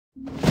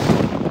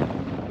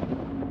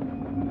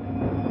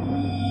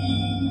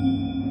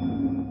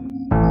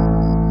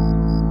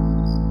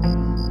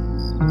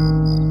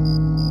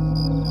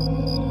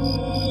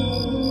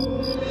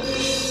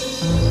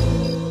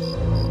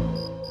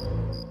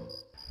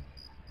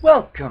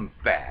Welcome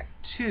back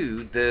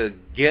to the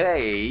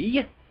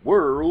gay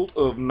world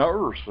of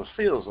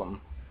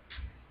narcissism.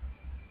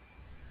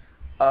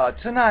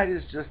 Tonight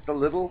is just a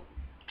little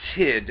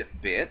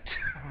tidbit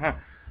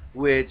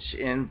which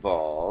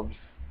involves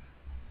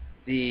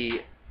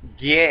the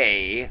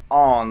gay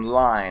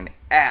online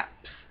apps,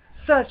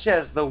 such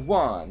as the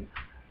one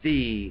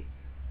the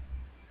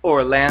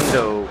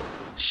Orlando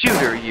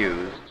shooter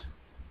used.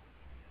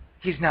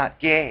 He's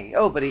not gay.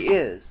 Oh, but he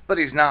is. But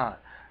he's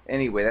not.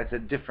 Anyway, that's a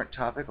different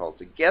topic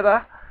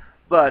altogether.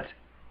 But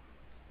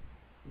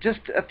just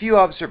a few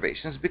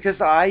observations,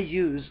 because I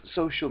use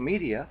social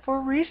media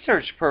for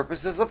research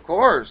purposes, of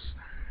course.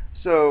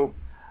 So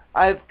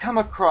I've come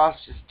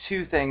across just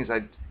two things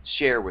I'd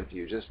share with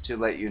you, just to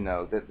let you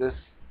know that this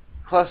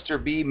cluster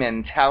B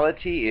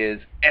mentality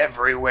is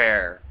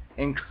everywhere,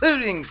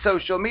 including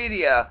social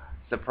media.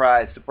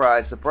 Surprise,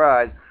 surprise,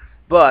 surprise.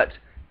 But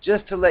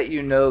just to let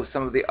you know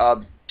some of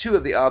the two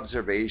of the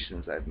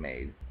observations I've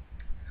made.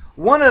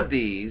 One of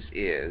these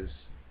is,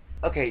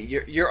 okay,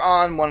 you're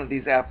on one of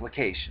these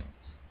applications,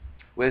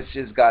 which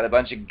has got a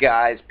bunch of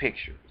guys'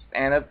 pictures,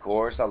 and of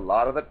course a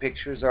lot of the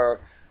pictures are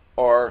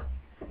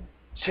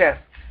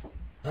chests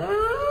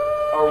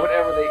or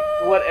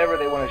whatever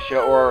they want to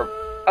show, or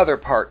other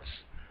parts,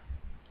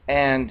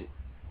 and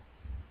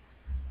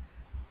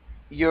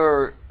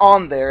you're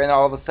on there, and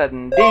all of a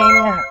sudden,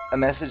 ding, a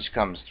message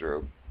comes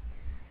through.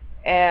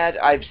 And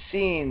I've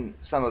seen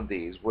some of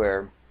these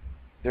where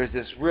there's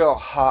this real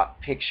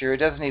hot picture. It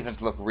doesn't even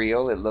look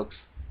real. It looks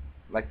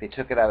like they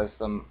took it out of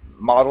some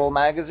model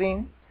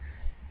magazine.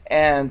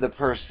 And the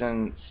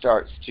person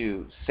starts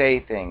to say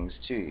things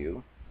to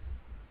you.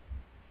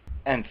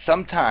 And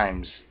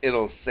sometimes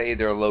it'll say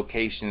their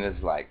location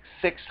is like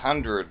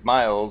 600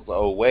 miles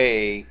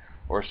away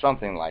or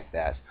something like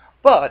that.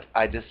 But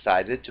I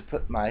decided to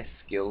put my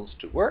skills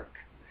to work,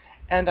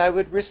 and I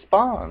would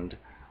respond.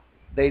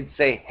 They'd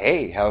say,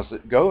 "Hey, how's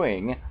it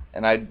going?"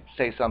 And I'd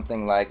say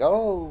something like,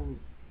 "Oh,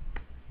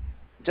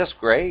 just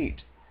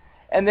great."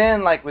 And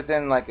then, like,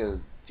 within like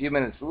a few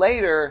minutes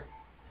later,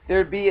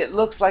 there'd be, it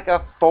looks like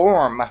a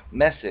form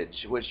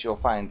message, which you'll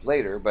find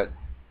later, but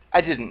I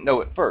didn't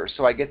know at first.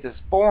 So I get this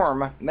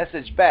form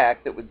message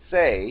back that would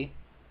say,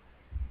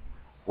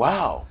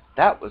 "Wow,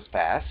 that was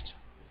fast.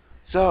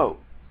 So,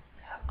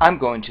 I'm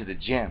going to the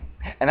gym,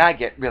 and I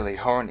get really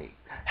horny.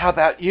 How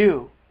about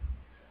you?"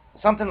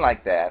 Something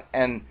like that.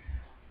 And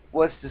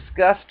what's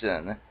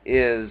disgusting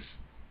is,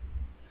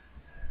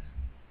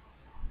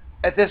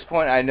 at this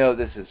point I know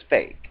this is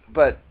fake,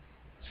 but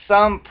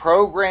some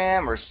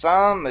program or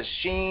some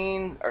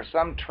machine or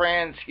some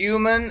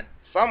transhuman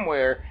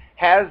somewhere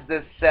has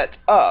this set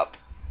up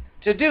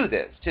to do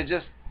this, to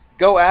just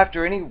go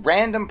after any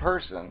random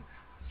person,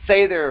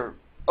 say their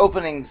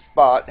opening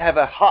spot, have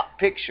a hot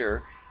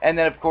picture, and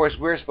then of course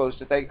we're supposed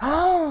to think,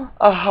 "Oh,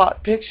 a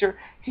hot picture,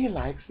 he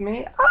likes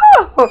me,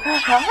 oh,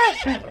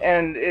 hi,"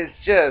 and it's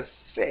just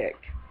sick.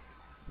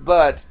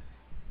 But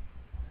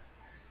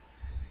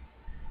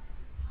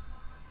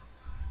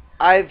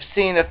I've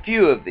seen a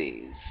few of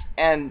these,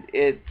 and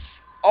it's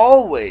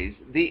always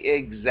the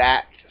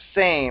exact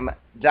same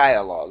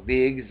dialogue,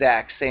 the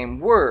exact same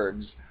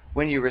words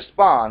when you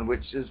respond,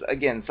 which is,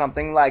 again,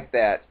 something like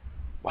that.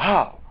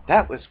 "Wow,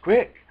 that was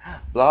quick,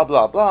 blah,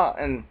 blah, blah."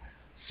 And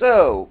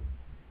so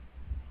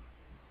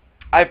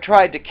I've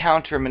tried to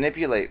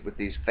counter-manipulate with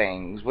these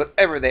things,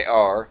 whatever they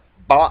are,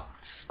 bots,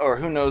 or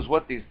who knows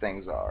what these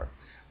things are.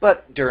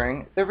 But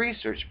during the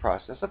research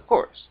process, of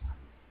course,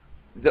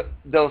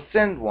 they'll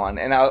send one,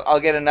 and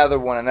I'll get another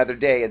one another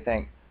day and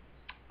think,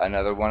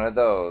 another one of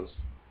those.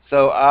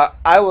 So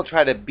I will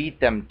try to beat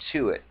them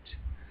to it.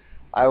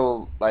 I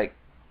will, like,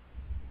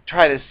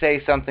 try to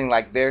say something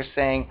like they're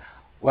saying,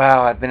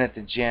 "Wow, I've been at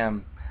the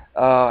gym.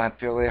 Oh, I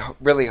feel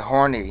really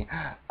horny.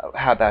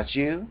 How about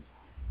you?"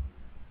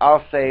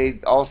 I'll say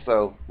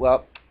also,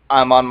 "Well,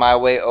 I'm on my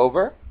way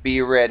over.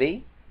 Be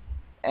ready."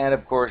 And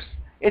of course,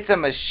 it's a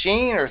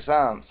machine or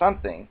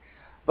something.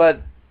 But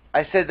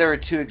I said there were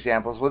two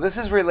examples. Well, this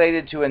is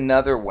related to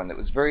another one that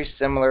was very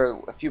similar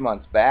a few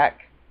months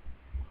back,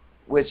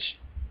 which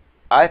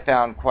I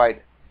found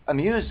quite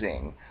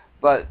amusing.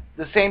 But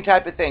the same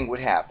type of thing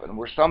would happen,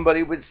 where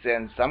somebody would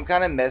send some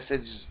kind of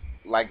message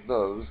like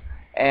those,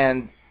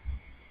 and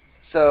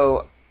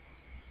so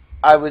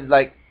I would,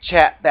 like,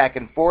 chat back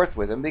and forth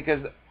with them,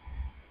 because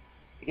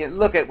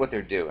look at what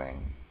they're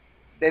doing.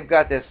 They've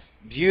got this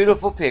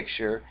beautiful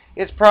picture.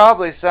 It's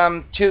probably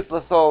some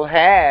toothless old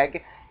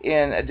hag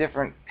in a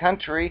different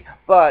country,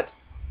 but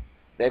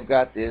they've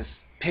got this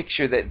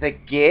picture that the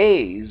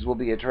gays will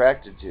be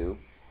attracted to,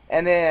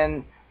 and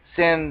then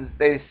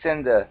they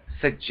send a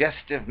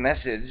suggestive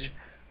message.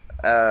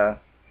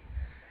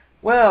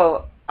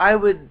 Well, I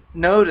would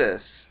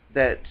notice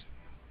that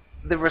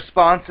the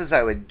responses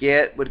I would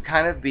get would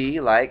kind of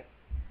be like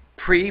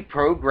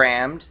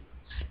pre-programmed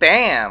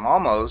spam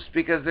almost,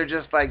 because they're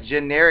just like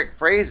generic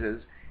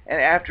phrases.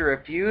 And after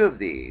a few of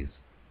these,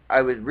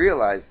 I would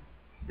realize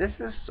this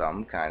is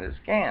some kind of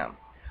scam.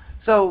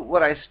 So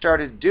what I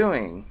started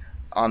doing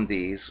on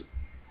these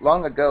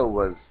long ago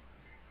was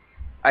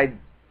I'd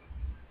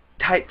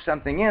type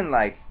something in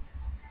like,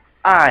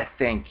 I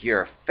think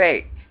you're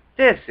fake.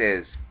 This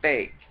is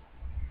fake.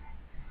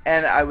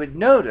 And I would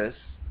notice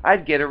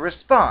I'd get a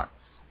response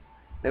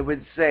that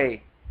would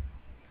say,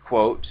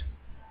 quote,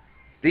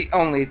 the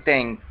only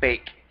thing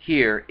fake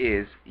here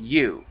is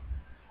you.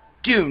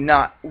 Do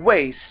not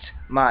waste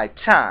my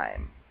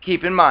time.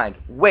 Keep in mind,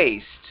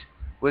 waste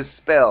was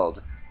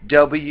spelled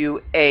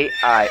W-A-I-S-T.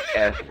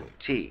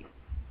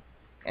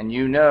 And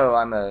you know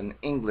I'm an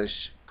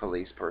English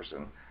police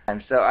person.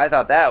 And so I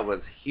thought that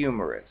was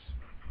humorous.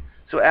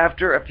 So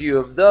after a few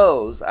of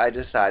those, I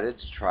decided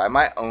to try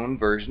my own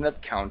version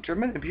of counter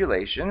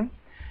manipulation.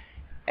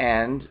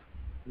 And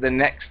the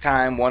next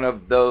time one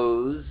of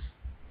those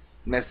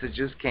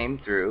messages came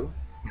through,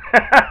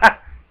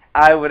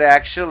 I would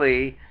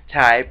actually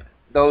type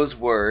those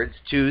words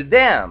to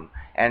them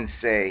and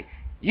say,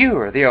 you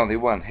are the only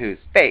one who's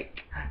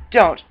fake.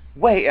 Don't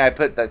wait. I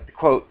put the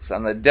quotes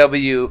on the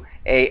W-A-I-S-T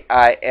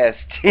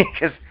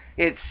because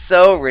it's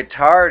so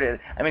retarded.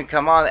 I mean,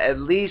 come on, at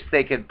least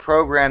they could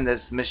program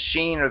this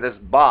machine or this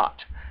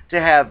bot to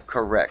have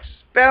correct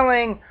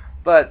spelling,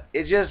 but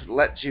it just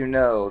lets you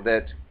know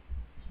that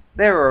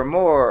there are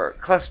more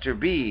cluster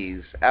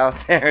bees out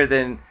there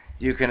than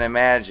you can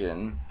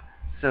imagine.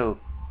 So,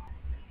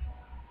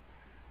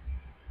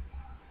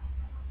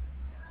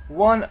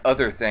 one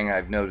other thing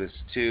I've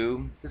noticed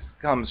too, this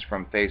comes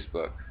from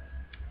Facebook,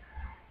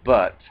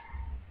 but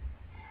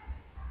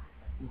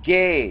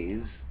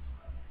gays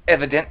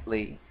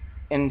evidently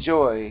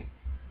enjoy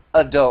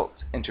adult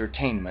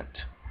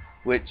entertainment,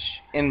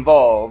 which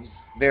involves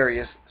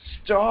various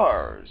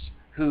stars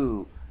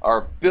who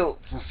are built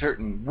a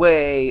certain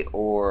way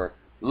or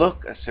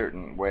look a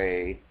certain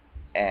way,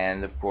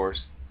 and of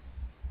course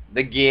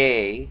the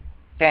gay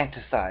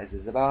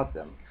fantasizes about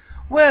them.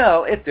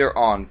 Well, if they're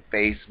on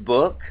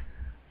Facebook,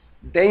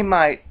 they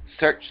might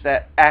search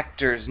that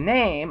actor's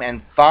name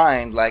and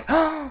find like,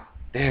 oh,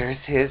 there's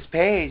his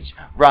page,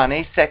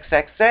 Ronnie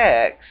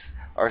XXX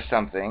or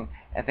something,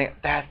 and think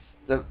that's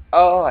the,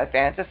 oh, I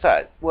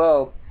fantasize.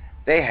 Well,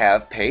 they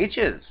have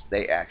pages.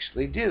 They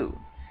actually do.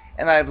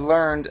 And I've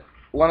learned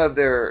one of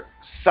their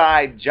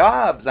side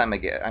jobs,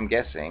 I'm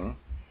guessing,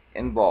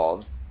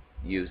 involves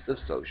use of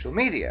social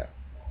media.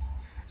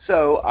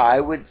 So I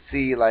would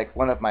see like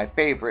one of my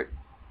favorite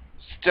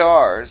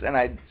stars and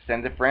I'd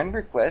send a friend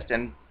request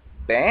and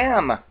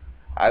bam,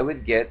 I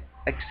would get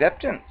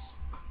acceptance.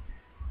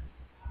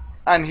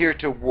 I'm here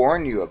to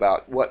warn you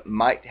about what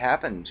might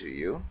happen to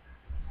you.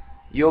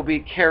 You'll be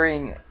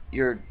carrying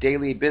your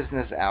daily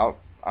business out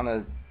on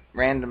a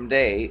random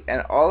day,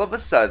 and all of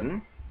a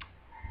sudden,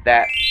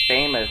 that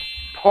famous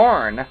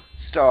porn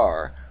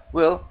star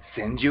will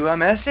send you a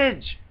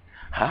message.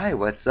 Hi,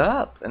 what's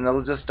up? And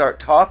they'll just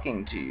start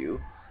talking to you,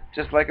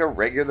 just like a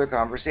regular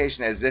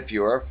conversation, as if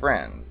you're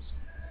friends.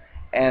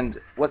 And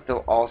what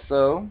they'll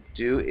also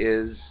do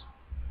is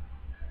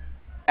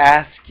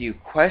ask you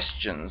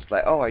questions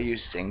like, oh, are you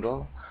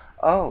single?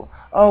 Oh,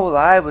 well,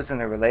 I was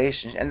in a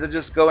relationship. And they'll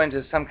just go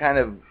into some kind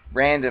of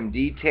random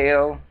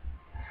detail.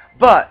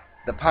 But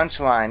the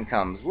punchline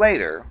comes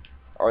later,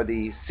 or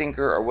the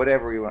sinker, or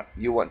whatever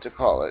you want to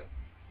call it.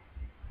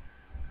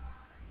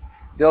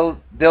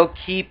 They'll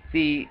keep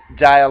the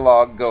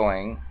dialogue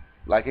going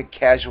like a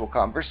casual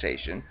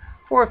conversation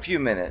for a few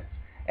minutes,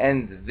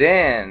 and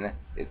then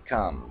it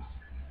comes.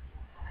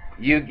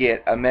 You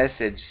get a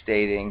message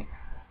stating,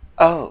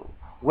 oh,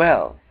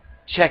 well,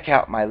 check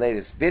out my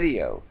latest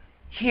video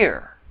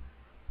here.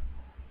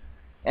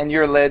 And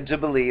you're led to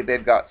believe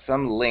they've got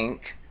some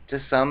link to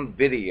some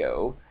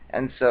video,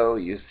 and so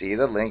you see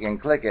the link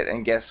and click it,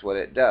 and guess what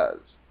it does?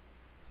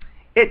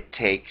 It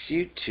takes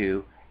you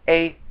to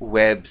a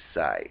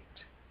website.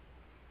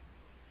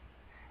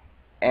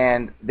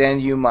 And then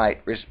you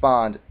might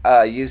respond,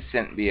 you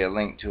sent me a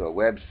link to a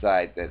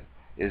website that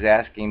is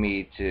asking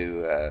me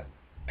to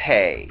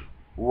pay.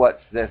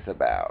 What's this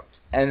about?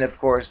 And of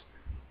course,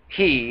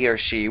 he or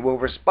she will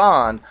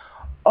respond,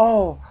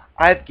 oh,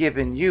 I've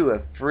given you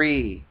a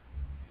free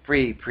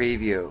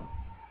preview.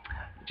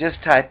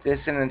 Just type this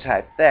in and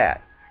type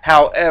that.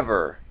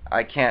 However,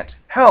 I can't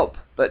help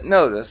but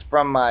notice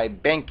from my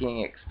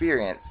banking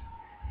experience,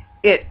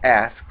 it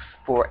asks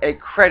for a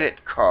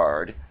credit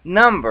card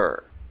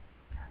number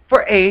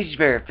for age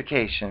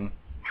verification.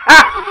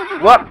 Ha!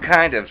 What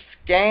kind of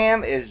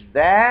scam is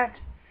that?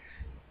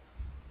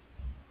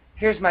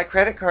 Here's my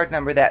credit card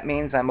number. That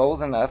means I'm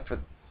old enough for...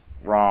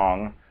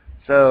 Wrong.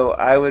 So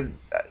I would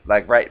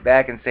like write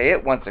back and say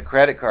it wants a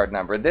credit card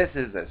number. This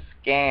is a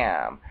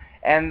scam.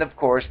 And of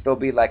course they'll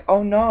be like,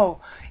 oh no,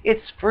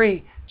 it's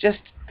free. Just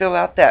fill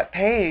out that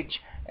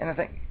page. And I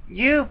think,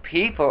 you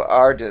people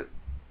are just...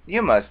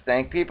 You must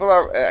think people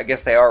are... I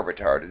guess they are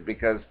retarded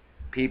because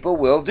people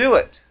will do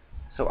it.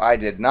 So I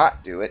did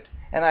not do it.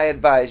 And I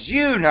advise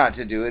you not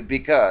to do it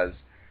because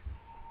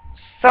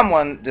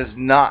Someone does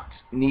not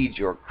need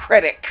your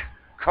credit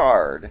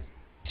card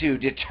to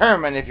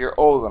determine if you're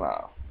old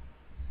enough.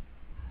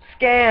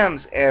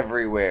 Scams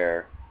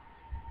everywhere.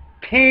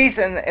 Peace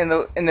in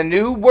the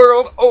new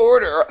world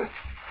order.